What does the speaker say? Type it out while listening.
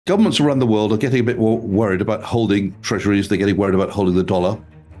Governments around the world are getting a bit more worried about holding treasuries. They're getting worried about holding the dollar.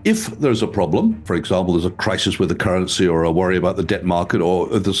 If there's a problem, for example, there's a crisis with the currency or a worry about the debt market,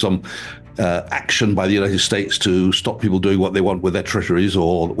 or if there's some action by the United States to stop people doing what they want with their treasuries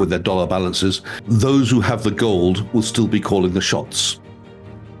or with their dollar balances, those who have the gold will still be calling the shots.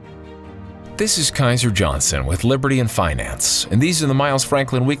 This is Kaiser Johnson with Liberty and Finance, and these are the Miles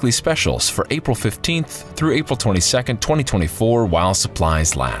Franklin Weekly Specials for April 15th through April 22nd, 2024, while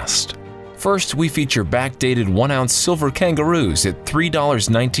supplies last. First, we feature backdated 1-ounce Silver Kangaroos at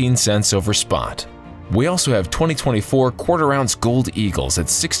 $3.19 over spot. We also have 2024 quarter-ounce Gold Eagles at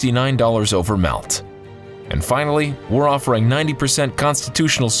 $69 over melt. And finally, we're offering 90%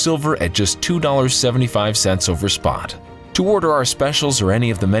 constitutional silver at just $2.75 over spot. To order our specials or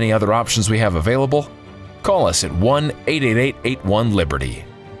any of the many other options we have available, call us at 1-888-81-LIBERTY.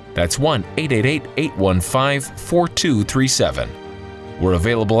 That's 1-888-815-4237. We're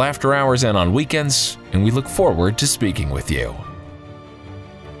available after hours and on weekends, and we look forward to speaking with you.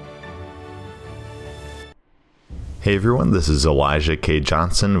 Hey everyone, this is Elijah K.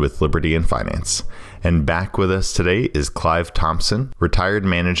 Johnson with Liberty and Finance. And back with us today is Clive Thompson, retired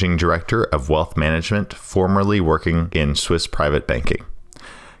Managing Director of Wealth Management, formerly working in Swiss private banking.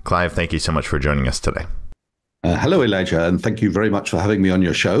 Clive, thank you so much for joining us today. Hello, Elijah, and thank you very much for having me on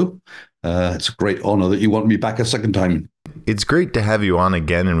your show. It's a great honor that you want me back a second time. It's great to have you on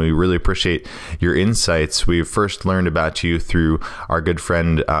again, and we really appreciate your insights. We first learned about you through our good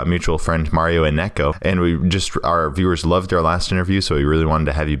friend, mutual friend Mario Ineco, and our viewers loved our last interview, so we really wanted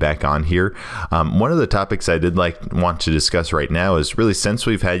to have you back on here. One of the topics I want to discuss right now is really, since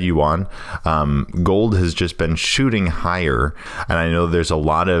we've had you on, gold has just been shooting higher, and I know there's a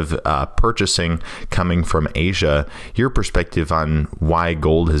lot of purchasing coming from Asia. Your perspective on why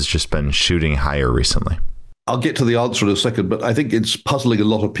gold has just been shooting higher recently? I'll get to the answer in a second, but I think it's puzzling a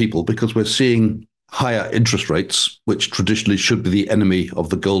lot of people because we're seeing higher interest rates, which traditionally should be the enemy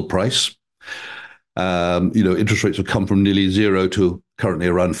of the gold price. Interest rates have come from nearly zero to currently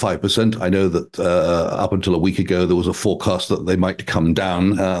around 5%. I know that up until a week ago, there was a forecast that they might come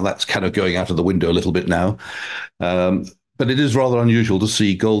down. That's kind of going out of the window a little bit now. But it is rather unusual to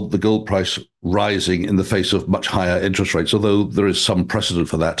see the gold price rising in the face of much higher interest rates, although there is some precedent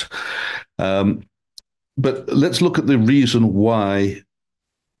for that. But let's look at the reason why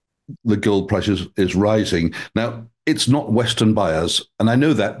the gold price is rising. Now, it's not Western buyers. And I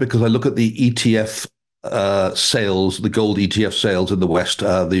know that because I look at the ETF sales, the gold ETF sales in the West.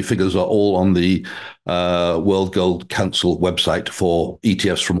 The figures are all on the World Gold Council website for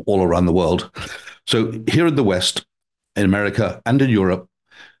ETFs from all around the world. So here in the West, in America and in Europe,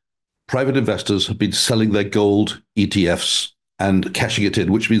 private investors have been selling their gold ETFs and cashing it in,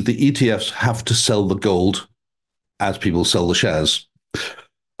 which means the ETFs have to sell the gold as people sell the shares.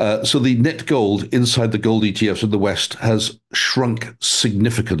 So the net gold inside the gold ETFs in the West has shrunk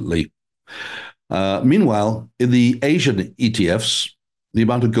significantly. Meanwhile, in the Asian ETFs, the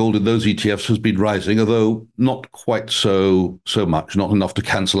amount of gold in those ETFs has been rising, although not quite so much, not enough to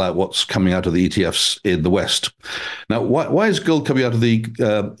cancel out what's coming out of the ETFs in the West. Now, why is gold coming out of the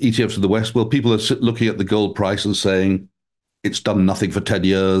ETFs in the West? Well, people are looking at the gold price and saying, it's done nothing for 10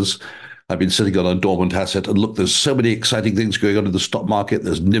 years. I've been sitting on a dormant asset, and look, there's so many exciting things going on in the stock market.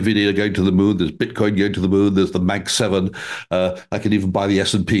 There's Nvidia going to the moon. There's Bitcoin going to the moon. There's the Mag 7. I can even buy the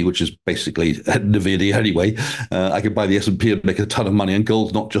S&P, which is basically Nvidia anyway. I can buy the S&P and make a ton of money, and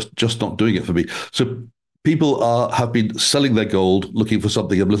gold's not just not doing it for me. So people have been selling their gold, looking for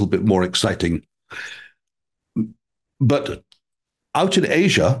something a little bit more exciting. But out in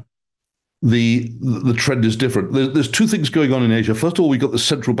Asia, the trend is different. There's two things going on in Asia. First of all, we've got the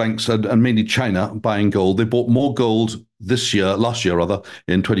central banks and mainly China buying gold. They bought more gold last year,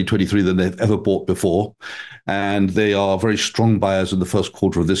 in 2023 than they've ever bought before. And they are very strong buyers in the first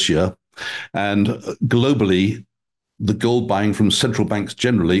quarter of this year. And globally, the gold buying from central banks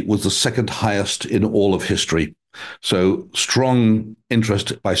generally was the second highest in all of history. So strong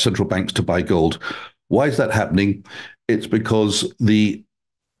interest by central banks to buy gold. Why is that happening? It's because the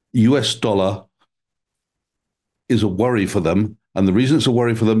US dollar is a worry for them. And the reason it's a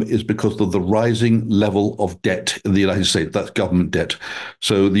worry for them is because of the rising level of debt in the United States. That's government debt.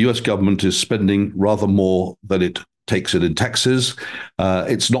 So the US government is spending rather more than it takes in taxes.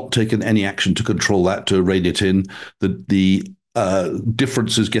 It's not taken any action to control that, to rein it in. The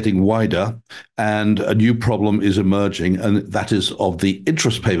difference is getting wider, and a new problem is emerging, and that is of the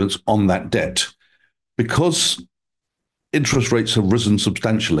interest payments on that debt. Because interest rates have risen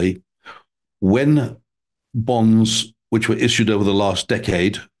substantially, when bonds which were issued over the last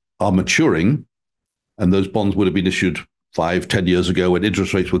decade are maturing, and those bonds would have been issued 5, 10 years ago when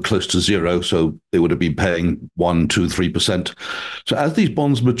interest rates were close to zero. So they would have been paying 1, 2, 3%. So as these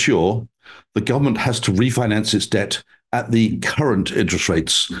bonds mature, the government has to refinance its debt at the current interest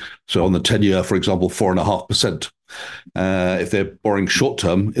rates. So on the 10-year, for example, 4.5%. If they're borrowing short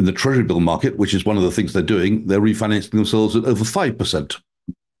term in the treasury bill market, which is one of the things they're doing, they're refinancing themselves at over 5%.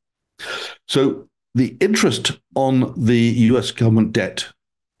 So the interest on the US government debt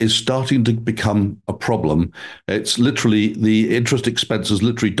is starting to become a problem. It's literally, the interest expense has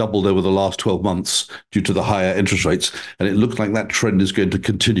literally doubled over the last 12 months due to the higher interest rates. And it looks like that trend is going to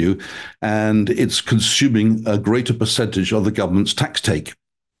continue. And it's consuming a greater percentage of the government's tax take.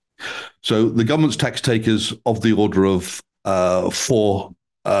 So the government's tax take is of the order of 4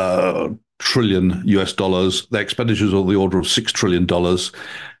 trillion US dollars. Their expenditures are of the order of $6 trillion.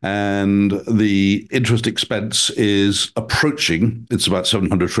 And the interest expense is approaching, it's about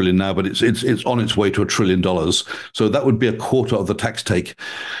 700 trillion now, but it's on its way to $1 trillion. So that would be a quarter of the tax take.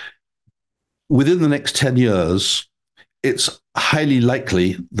 Within the next 10 years, it's highly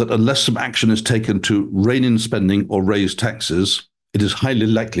likely that unless some action is taken to rein in spending or raise taxes, it is highly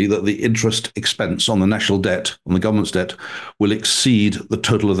likely that the interest expense on the national debt, on the government's debt, will exceed the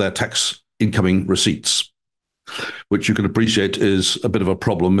total of their tax incoming receipts, which you can appreciate is a bit of a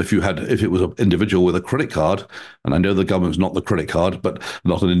problem if it was an individual with a credit card. And I know the government's not the credit card, but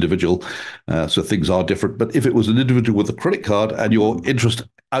not an individual. So things are different. But if it was an individual with a credit card and your interest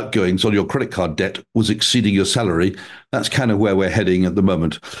outgoings on your credit card debt was exceeding your salary, that's kind of where we're heading at the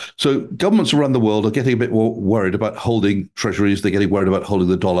moment. So governments around the world are getting a bit more worried about holding treasuries. They're getting worried about holding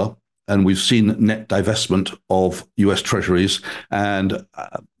the dollar. And we've seen net divestment of US treasuries and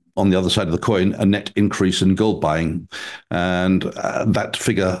on the other side of the coin, a net increase in gold buying. And that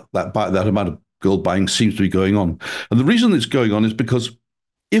figure, that amount of gold buying seems to be going on. And the reason it's going on is because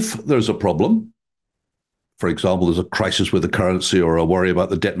if there's a problem, for example, there's a crisis with the currency or a worry about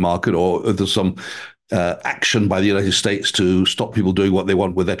the debt market, or if there's some action by the United States to stop people doing what they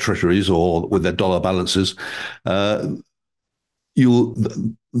want with their treasuries or with their dollar balances, those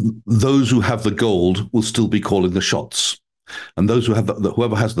who have the gold will still be calling the shots. And those who have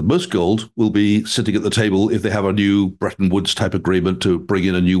whoever has the most gold will be sitting at the table if they have a new Bretton Woods type agreement to bring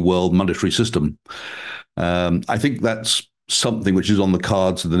in a new world monetary system. I think that's something which is on the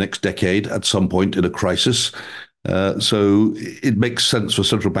cards in the next decade at some point in a crisis. So it makes sense for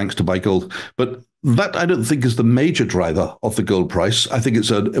central banks to buy gold. But that I don't think is the major driver of the gold price. I think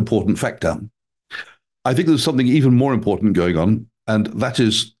it's an important factor. I think there's something even more important going on, and that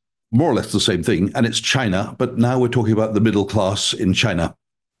is more or less the same thing, and it's China, but now we're talking about the middle class in China.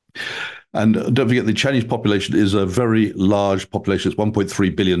 And don't forget, the Chinese population is a very large population. It's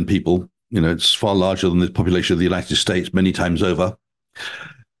 1.3 billion people. It's far larger than the population of the United States, many times over.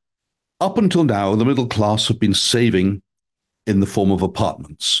 Up until now, the middle class have been saving in the form of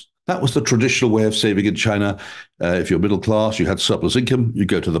apartments. That was the traditional way of saving in China. If you're middle class, you had surplus income, you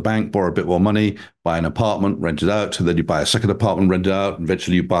go to the bank, borrow a bit more money, buy an apartment, rent it out, and then you buy a second apartment, rent it out, and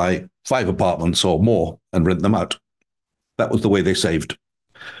eventually you buy 5 apartments or more and rent them out. That was the way they saved.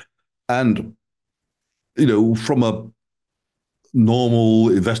 And, from a normal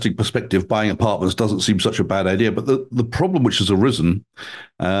investing perspective, buying apartments doesn't seem such a bad idea. But the problem which has arisen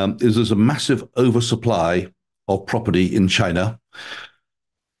is there's a massive oversupply of property in China.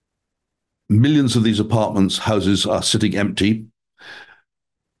 Millions of these apartments, houses are sitting empty.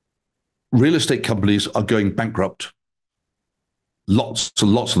 Real estate companies are going bankrupt. Lots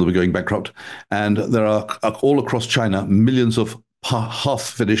and lots of them are going bankrupt. And there are all across China millions of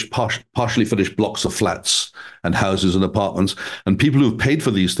half-finished, partially finished blocks of flats and houses and apartments. And people who have paid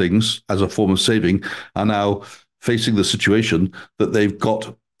for these things as a form of saving are now facing the situation that they've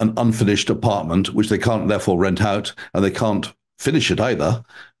got an unfinished apartment, which they can't therefore rent out, and they can't finish it either,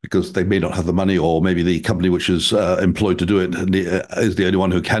 because they may not have the money, or maybe the company which is employed to do it is the only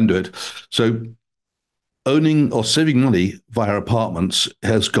one who can do it. So owning or saving money via apartments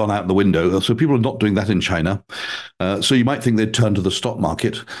has gone out the window. So people are not doing that in China. So you might think they'd turn to the stock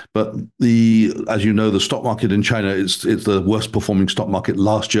market, but as you know, the stock market in China is the worst performing stock market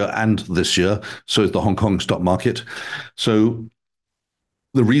last year and this year. So is the Hong Kong stock market. So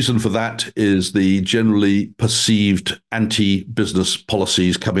the reason for that is the generally perceived anti-business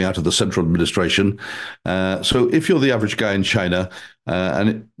policies coming out of the central administration. So if you're the average guy in China,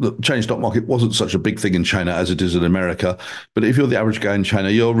 the Chinese stock market wasn't such a big thing in China as it is in America, but if you're the average guy in China,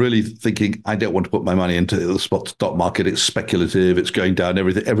 you're really thinking, I don't want to put my money into the stock market. It's speculative. It's going down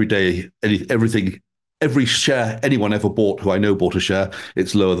every day, everything, every share anyone ever bought, who I know bought a share,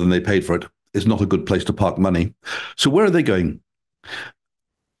 it's lower than they paid for it. It's not a good place to park money. So where are they going?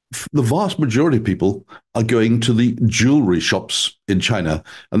 the vast majority of people are going to the jewelry shops in China,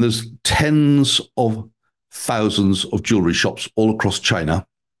 and there's tens of thousands of jewelry shops all across China.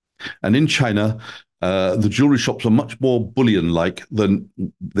 And in China, the jewelry shops are much more bullion-like than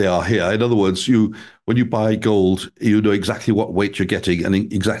they are here. In other words, when you buy gold, you know exactly what weight you're getting and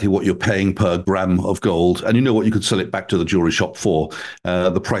exactly what you're paying per gram of gold, and you know what you could sell it back to the jewelry shop for.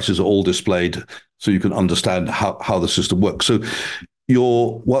 The prices are all displayed, so you can understand how the system works. So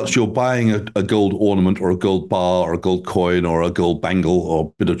whilst you're buying a gold ornament or a gold bar or a gold coin or a gold bangle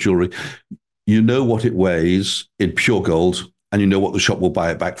or bit of jewelry, you know what it weighs in pure gold, and you know what the shop will buy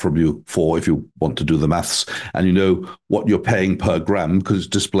it back from you for if you want to do the maths, and you know what you're paying per gram because it's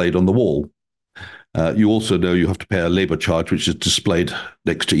displayed on the wall. You also know you have to pay a labor charge, which is displayed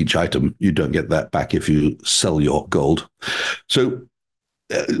next to each item. You don't get that back if you sell your gold. So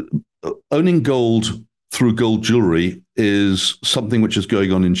owning gold through gold jewelry is something which is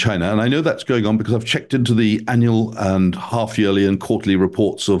going on in China. And I know that's going on because I've checked into the annual and half-yearly and quarterly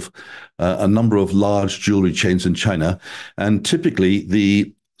reports of a number of large jewelry chains in China. And typically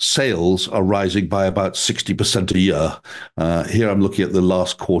the sales are rising by about 60% a year. Here I'm looking at the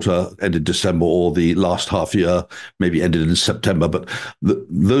last quarter ended December, or the last half year maybe ended in September. But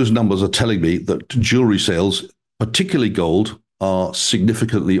those numbers are telling me that jewelry sales, particularly gold, are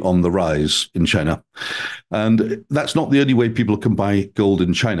significantly on the rise in China. And that's not the only way people can buy gold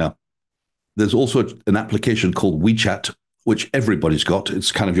in China. There's also an application called WeChat, which everybody's got.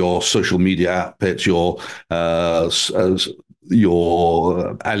 It's kind of your social media app. It's the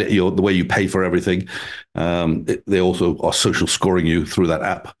way you pay for everything. They also are social scoring you through that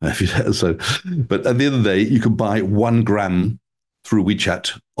app. But at the end of the day, you can buy 1 gram through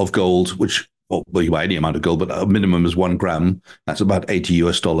WeChat of gold, which, well, you buy any amount of gold, but a minimum is 1 gram. That's about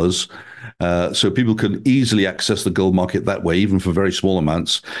 $80. So people can easily access the gold market that way, even for very small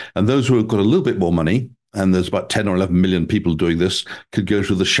amounts. And those who have got a little bit more money, and there's about 10 or 11 million people doing this, could go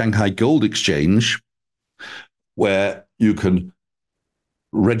to the Shanghai Gold Exchange, where you can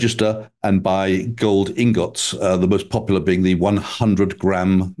register and buy gold ingots, the most popular being the 100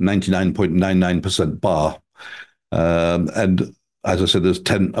 gram 99.99% bar. And as I said, there's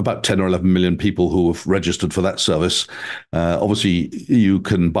about 10 or 11 million people who have registered for that service. Obviously, you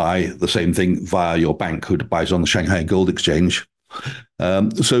can buy the same thing via your bank, who buys on the Shanghai Gold Exchange.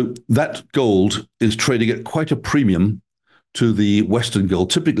 So that gold is trading at quite a premium to the Western gold.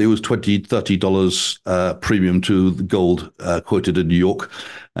 Typically, it was $20, $30 premium to the gold quoted in New York.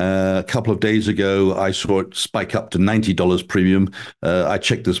 A couple of days ago, I saw it spike up to $90 premium. I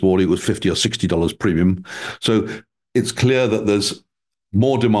checked this morning, it was $50 or $60 premium. So it's clear that there's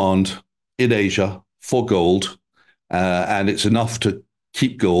more demand in Asia for gold, and it's enough to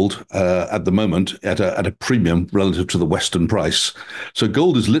keep gold at the moment at a premium relative to the Western price. So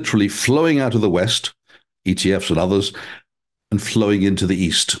gold is literally flowing out of the West, ETFs and others, and flowing into the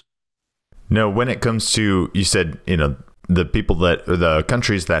East. No, when it comes to, you said, the people the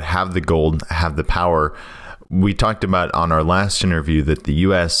countries that have the gold have the power. We talked about on our last interview that the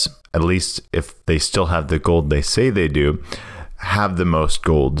US, at least if they still have the gold they say they do, have the most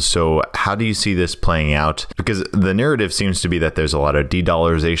gold. So how do you see this playing out? Because the narrative seems to be that there's a lot of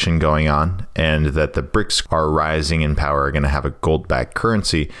de-dollarization going on, and that the BRICS are rising in power, are going to have a gold-backed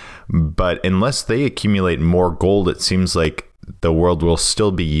currency. But unless they accumulate more gold, it seems like the world will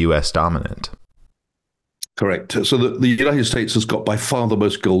still be US dominant. Correct. So the United States has got by far the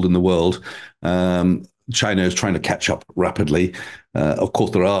most gold in the world. China is trying to catch up rapidly. Of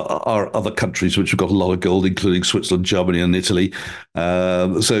course, there are other countries which have got a lot of gold, including Switzerland, Germany, and Italy.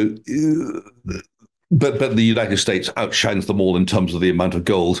 But the United States outshines them all in terms of the amount of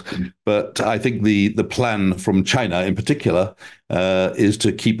gold. But I think the plan from China in particular is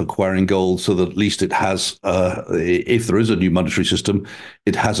to keep acquiring gold, so that at least it has, if there is a new monetary system,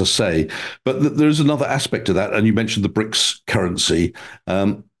 it has a say. But there is another aspect to that, and you mentioned the BRICS currency.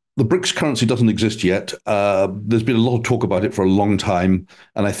 The BRICS currency doesn't exist yet. There's been a lot of talk about it for a long time,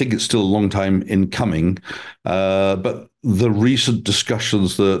 and I think it's still a long time in coming. But the recent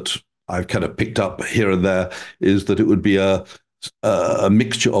discussions that I've kind of picked up here and there is that it would be a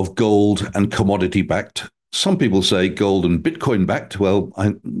mixture of gold and commodity backed. Some people say gold and Bitcoin backed. Well,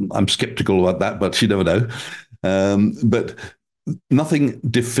 I'm skeptical about that, but you never know. But nothing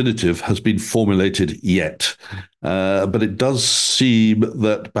definitive has been formulated yet. But it does seem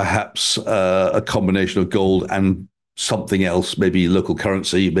that perhaps a combination of gold and something else, maybe local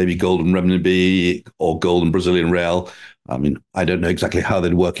currency, maybe gold and renminbi or gold and Brazilian real. I mean, I don't know exactly how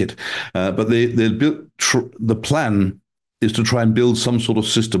they'd work it, but the plan is to try and build some sort of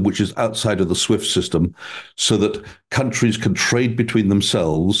system which is outside of the SWIFT system so that countries can trade between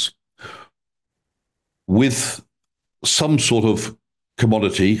themselves with some sort of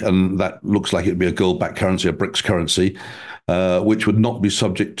commodity, and that looks like it'd be a gold-backed currency, a BRICS currency, which would not be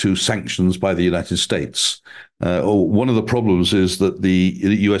subject to sanctions by the United States. One of the problems is that the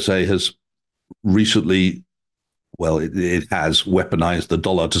USA has recently, well, it has weaponized the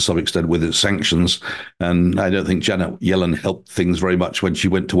dollar to some extent with its sanctions. And I don't think Janet Yellen helped things very much when she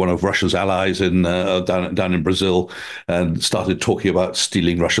went to one of Russia's allies down in Brazil and started talking about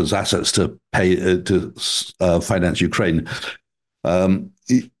stealing Russia's assets to pay to finance Ukraine. I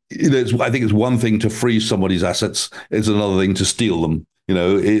think it's one thing to freeze somebody's assets; it's another thing to steal them.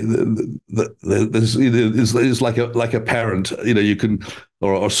 It's like a parent. You can,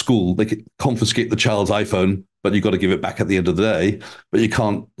 or a school, they can confiscate the child's iPhone, but you've got to give it back at the end of the day. But you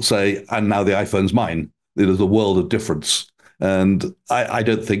can't say, "And now the iPhone's mine." There's a world of difference, and I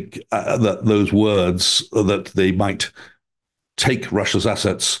don't think that those words that they might take Russia's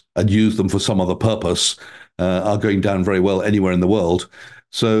assets and use them for some other purpose are going down very well anywhere in the world.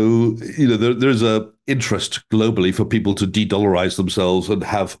 So, there's a interest globally for people to de-dollarize themselves and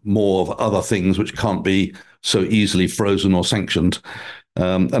have more of other things which can't be so easily frozen or sanctioned.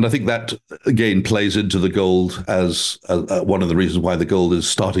 And I think that, again, plays into the gold as one of the reasons why the gold is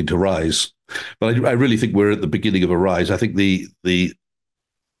starting to rise. But I really think we're at the beginning of a rise. I think the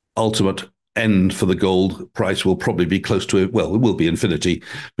ultimate end for the gold price will probably be close to it. Well, it will be infinity,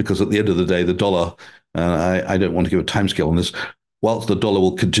 because at the end of the day, the dollar, I don't want to give a timescale on this, whilst the dollar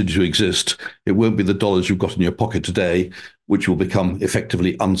will continue to exist, it won't be the dollars you've got in your pocket today, which will become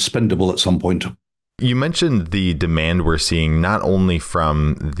effectively unspendable at some point. You mentioned the demand we're seeing not only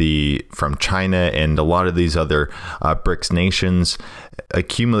from China and a lot of these other BRICS nations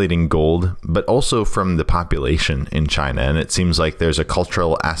accumulating gold, but also from the population in China. And it seems like there's a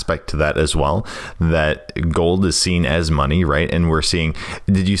cultural aspect to that as well, that gold is seen as money, right? And we're seeing,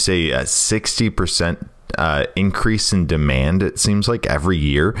 did you say 60% increase in demand, it seems like, every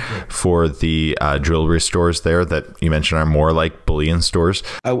year for the jewelry stores there that you mentioned are more like bullion stores?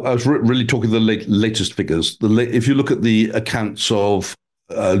 I was really talking the latest figures. If you look at the accounts of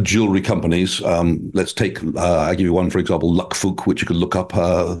jewelry companies, let's take, I'll give you one, for example, Luc Fook, which you can look up.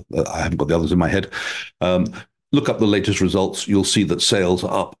 I haven't got the others in my head. Look up the latest results. You'll see that sales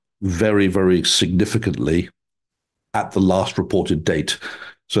are up very, very significantly at the last reported date.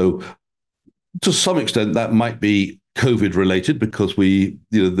 So to some extent, that might be COVID related, because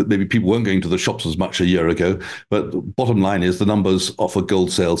maybe people weren't going to the shops as much a year ago. But the bottom line is the numbers for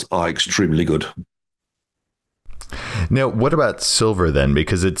gold sales are extremely good. Now, what about silver then?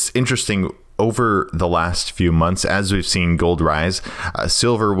 Because it's interesting, over the last few months, as we've seen gold rise,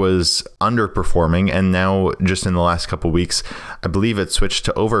 silver was underperforming. And now, just in the last couple of weeks, I believe it switched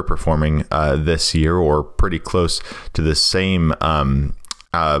to overperforming this year, or pretty close to the same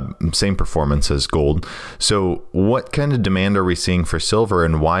performance as gold. So what kind of demand are we seeing for silver,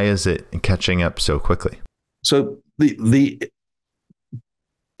 and why is it catching up so quickly? So the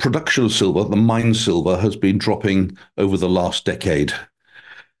production of silver, the mined silver, has been dropping over the last decade.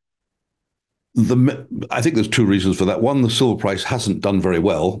 I think there's two reasons for that. One, the silver price hasn't done very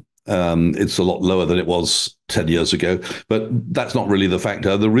well. It's a lot lower than it was 10 years ago, but that's not really the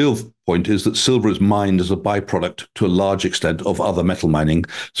factor. The real point is that silver is mined as a byproduct to a large extent of other metal mining,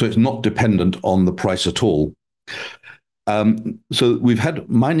 so it's not dependent on the price at all. So we've had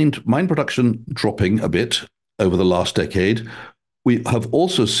mine production dropping a bit over the last decade. We have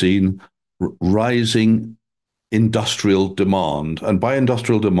also seen rising industrial demand. And by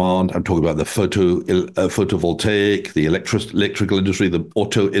industrial demand, I'm talking about the photovoltaic, the electrical industry, the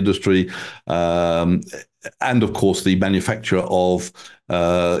auto industry, and of course the manufacture of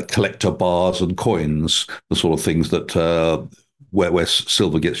collector bars and coins, the sort of things that where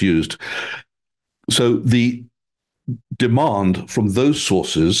silver gets used. So the demand from those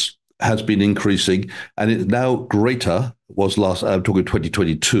sources has been increasing, and it's now greater. I'm talking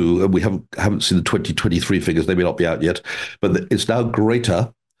 2022, and we haven't seen the 2023 figures. They may not be out yet, but it's now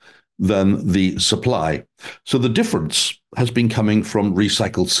greater than the supply. So the difference has been coming from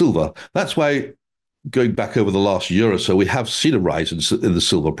recycled silver. That's why, going back over the last year or so, we have seen a rise in the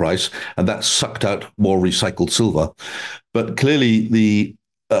silver price, and that's sucked out more recycled silver. But clearly, the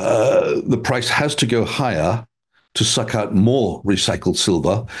price has to go higher to suck out more recycled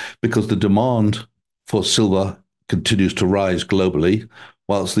silver, because the demand for silver continues to rise globally,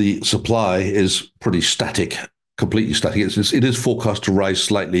 whilst the supply is pretty static completely static. It is forecast to rise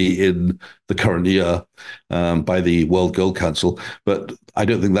slightly in the current year by the World Gold Council, but I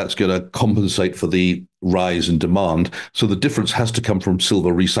don't think that's going to compensate for the rise in demand. So the difference has to come from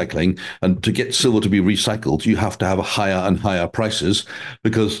silver recycling. And to get silver to be recycled, you have to have higher and higher prices,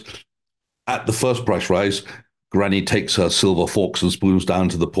 because at the first price rise, Granny takes her silver forks and spoons down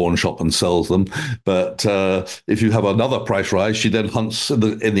to the pawn shop and sells them. But if you have another price rise, she then hunts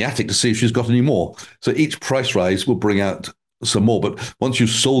in the attic to see if she's got any more. So each price rise will bring out some more. But once you've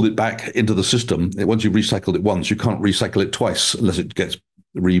sold it back into the system, once you've recycled it once, you can't recycle it twice unless it gets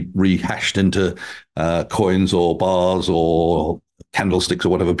rehashed into coins or bars or candlesticks or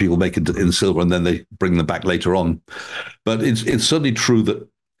whatever people make in silver, and then they bring them back later on. But it's certainly true that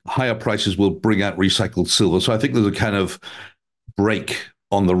higher prices will bring out recycled silver. So I think there's a kind of break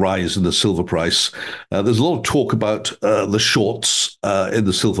on the rise in the silver price. There's a lot of talk about the shorts in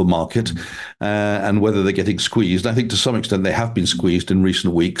the silver market and whether they're getting squeezed. I think to some extent they have been squeezed in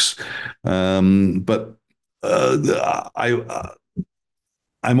recent weeks. But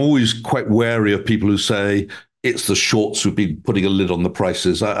I'm always quite wary of people who say it's the shorts who've been putting a lid on the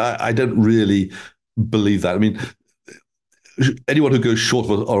prices. I don't really believe that. I mean, anyone who goes short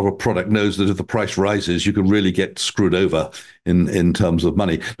of a product knows that if the price rises, you can really get screwed over in terms of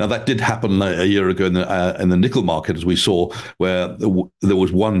money. Now, that did happen a year ago in the nickel market, as we saw, where there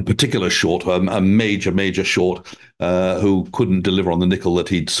was one particular short, a major short, who couldn't deliver on the nickel that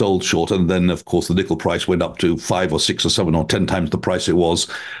he'd sold short. And then, of course, the nickel price went up to 5 or 6 or 7 or 10 times the price it was.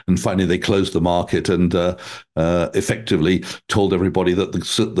 And finally, they closed the market and effectively told everybody that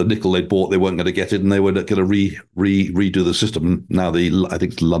the nickel they'd bought, they weren't going to get it, and they were going to redo the system. And now I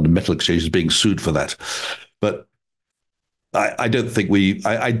think the London Metal Exchange is being sued for that. But I don't think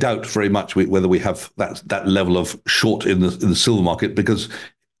I doubt very much whether we have that level of short in the silver market, because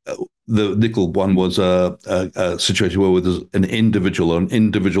the nickel one was a situation where there's an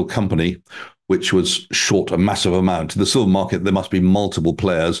individual company which was short a massive amount. In the silver market, there must be multiple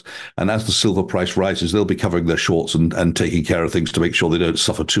players. And as the silver price rises, they'll be covering their shorts and taking care of things to make sure they don't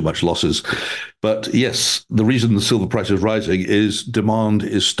suffer too much losses. But yes, the reason the silver price is rising is demand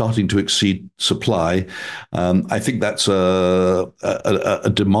is starting to exceed supply. I think that's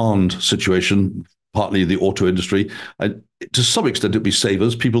a demand situation, partly the auto industry. To some extent, it'd be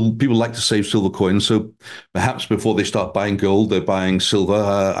savers. People like to save silver coins, so perhaps before they start buying gold, they're buying silver.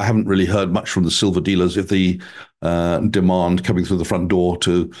 I haven't really heard much from the silver dealers if the demand coming through the front door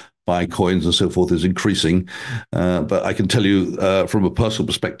to buy coins and so forth is increasing. But I can tell you from a personal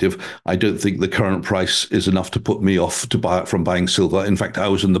perspective, I don't think the current price is enough to put me off from buying silver. In fact, I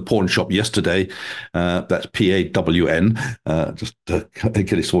was in the pawn shop yesterday. That's PAWN, just in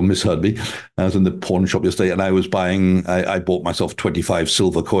case someone misheard me. I was in the pawn shop yesterday and I bought myself 25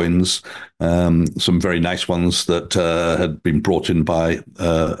 silver coins, some very nice ones that had been brought in by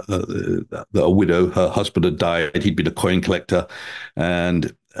a widow. Her husband had died. He'd been a coin collector,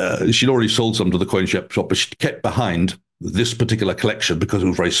 and she'd already sold some to the coin shop, but she kept behind this particular collection because it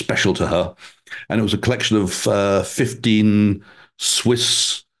was very special to her. And it was a collection of 15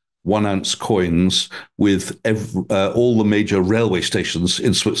 Swiss 1-ounce coins with all the major railway stations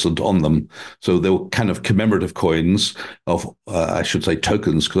in Switzerland on them. So they were kind of commemorative coins of, I should say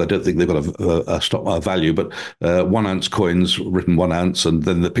tokens, because I don't think they've got a stock value, but 1-ounce coins written 1 ounce, and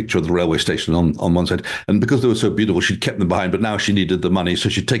then the picture of the railway station on one side. And because they were so beautiful, she'd kept them behind, but now she needed the money. So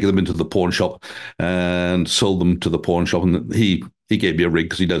she'd taken them into the pawn shop and sold them to the pawn shop. And he gave me a ring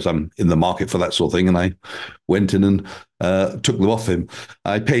because he knows I'm in the market for that sort of thing. And I went in and took them off him.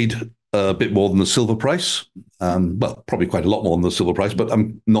 I paid a bit more than the silver price, well, probably quite a lot more than the silver price, but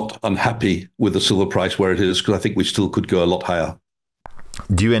I'm not unhappy with the silver price where it is, because I think we still could go a lot higher.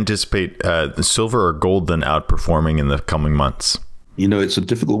 Do you anticipate silver or gold then outperforming in the coming months? You know, it's a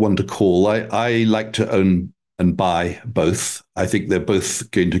difficult one to call. I like to own and buy both. I think they're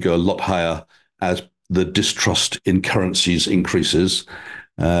both going to go a lot higher as the distrust in currencies increases.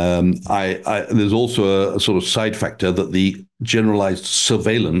 There's also a sort of side factor that the generalized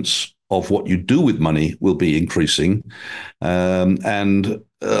surveillance of what you do with money will be increasing. And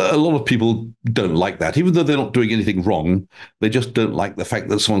a lot of people don't like that, even though they're not doing anything wrong. They just don't like the fact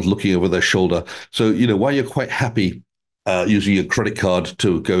that someone's looking over their shoulder. So, you know, while you're quite happy using your credit card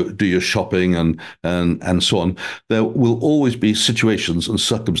to go do your shopping and so on, there will always be situations and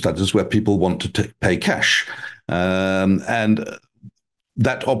circumstances where people want to pay cash. And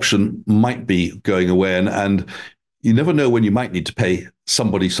that option might be going away. And you never know when you might need to pay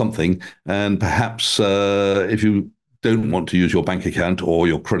somebody something. And perhaps if you don't want to use your bank account or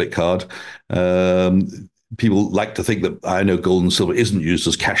your credit card, people like to think that, I know gold and silver isn't used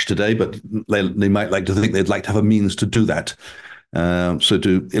as cash today, but they might like to think they'd like to have a means to do that. So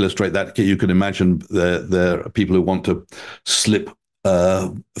to illustrate that, you can imagine there are people who want to slip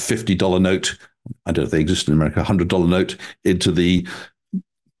a $50 note, I don't know if they exist in America, $100 note into the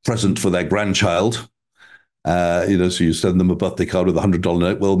present for their grandchild. So you send them a birthday card with a $100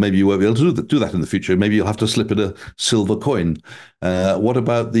 note. Well, maybe you won't be able to do that in the future. Maybe you'll have to slip in a silver coin. What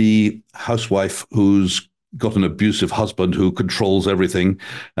about the housewife who's got an abusive husband who controls everything?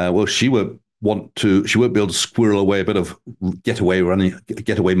 Well, she won't be able to squirrel away a bit of getaway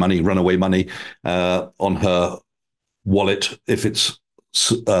money, runaway money on her wallet if it's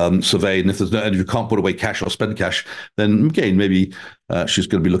surveyed, and if you can't put away cash or spend cash, then again, maybe she's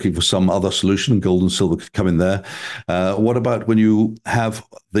going to be looking for some other solution, and gold and silver could come in there. What about when you have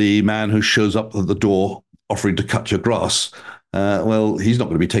the man who shows up at the door offering to cut your grass? Well, he's not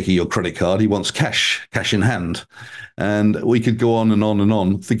going to be taking your credit card. He wants cash in hand. And we could go on and on and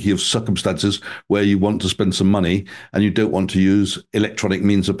on, thinking of circumstances where you want to spend some money and you don't want to use electronic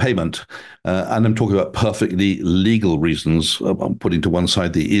means of payment. And I'm talking about perfectly legal reasons. I'm putting to one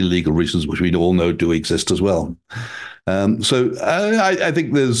side the illegal reasons, which we all know do exist as well. So I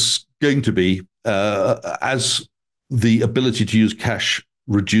think there's going to be, as the ability to use cash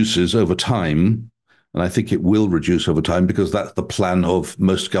reduces over time, and I think it will reduce over time because that's the plan of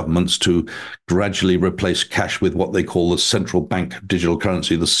most governments, to gradually replace cash with what they call the central bank digital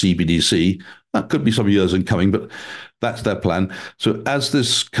currency, the CBDC. That could be some years in coming, but that's their plan. So as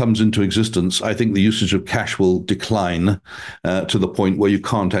this comes into existence, I think the usage of cash will decline to the point where you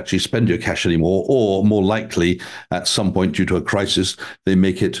can't actually spend your cash anymore, or more likely, at some point due to a crisis, they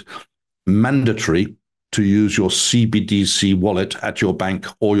make it mandatory to use your CBDC wallet at your bank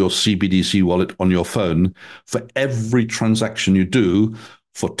or your CBDC wallet on your phone for every transaction you do,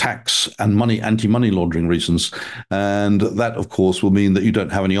 for tax and anti-money laundering reasons. And that, of course, will mean that you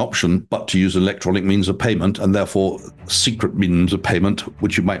don't have any option but to use electronic means of payment, and therefore secret means of payment,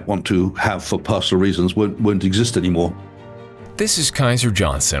 which you might want to have for personal reasons, won't exist anymore. This is Kaiser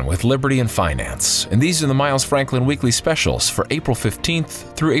Johnson with Liberty and Finance, and these are the Miles Franklin Weekly Specials for April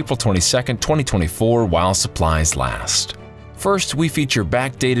 15th through April 22nd, 2024, while supplies last. First, we feature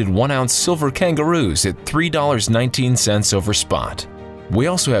backdated 1-ounce Silver Kangaroos at $3.19 over spot. We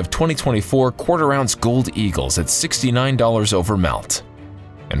also have 2024 quarter-ounce Gold Eagles at $69 over melt.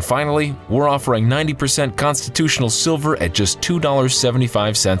 And finally, we're offering 90% constitutional silver at just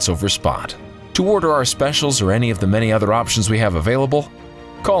 $2.75 over spot. To order our specials or any of the many other options we have available,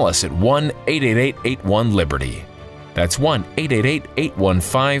 call us at 1-888-81-LIBERTY. That's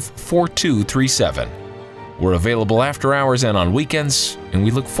 1-888-815-4237. We're available after hours and on weekends, and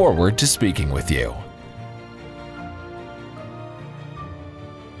we look forward to speaking with you.